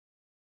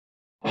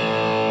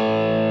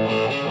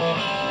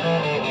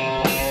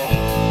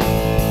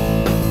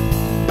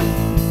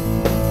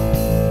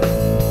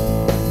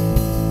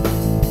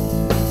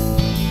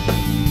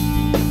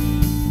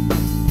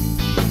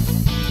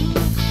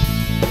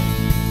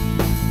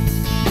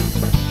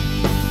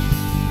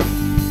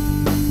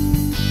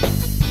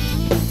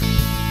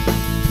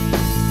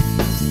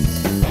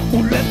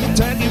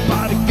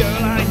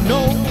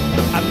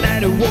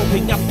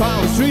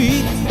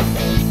street.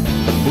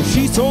 Oh,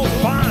 she's so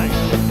fine,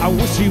 I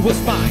wish she was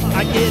mine.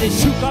 I get it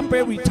shook up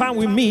every time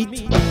we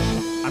meet.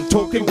 I'm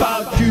talking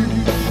about you,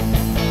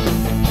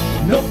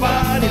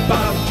 nobody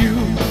about you,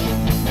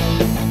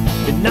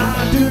 and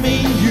I do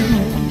mean you.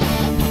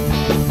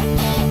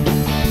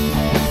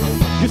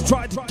 Just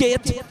try to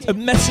get a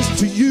message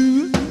to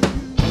you.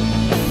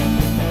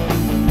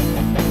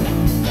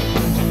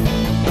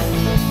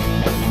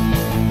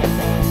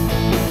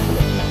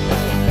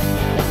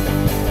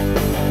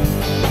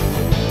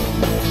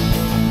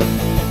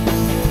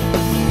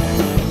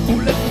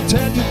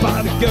 Tell you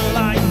about a girl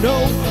I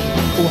know.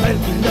 Oh,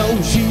 help me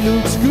know she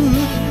looks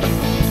good.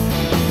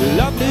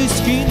 Lovely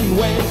skin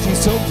when she's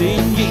so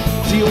dingy.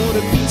 She ought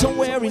to be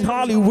somewhere in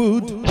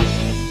Hollywood.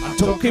 I'm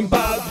talking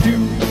about you,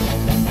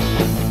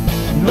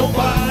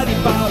 nobody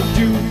about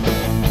you,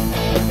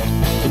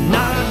 and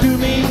I do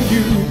mean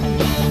you.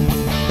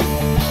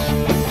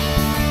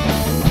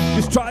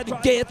 Just try to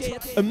get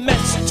a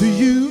message to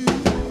you.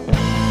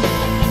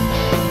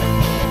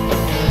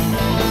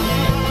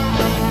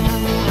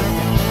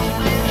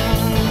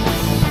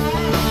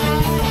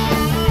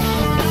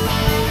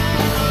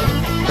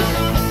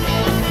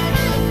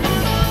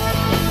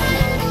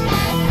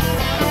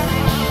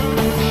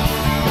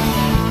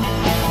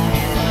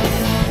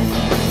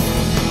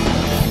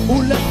 Oh,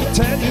 let me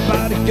tell you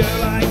about a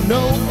girl I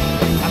know.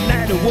 I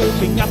met her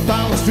walking up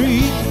down the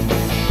street.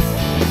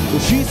 Oh,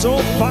 she's so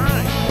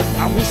fine,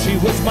 I wish she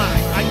was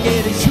mine. I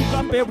get it shook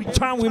up every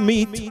time we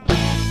meet.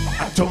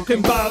 I'm talking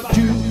about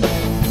you,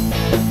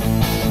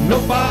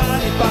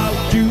 nobody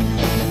about you,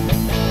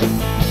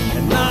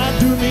 and I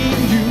do mean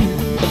you.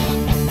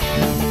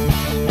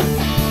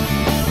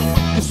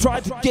 Just try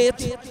to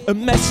get a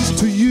message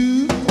to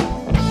you.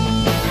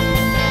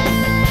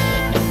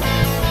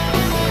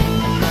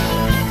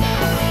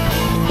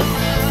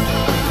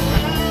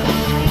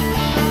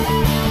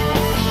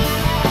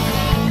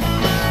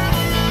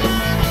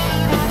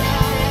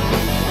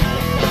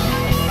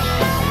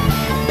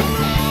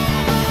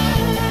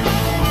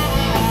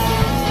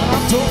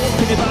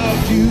 Talking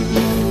about you,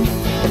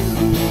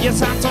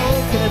 yes, I'm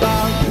talking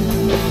about you.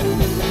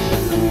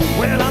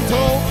 Well, I'm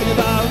talking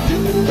about you,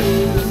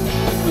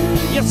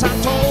 yes,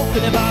 I'm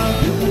talking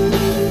about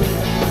you.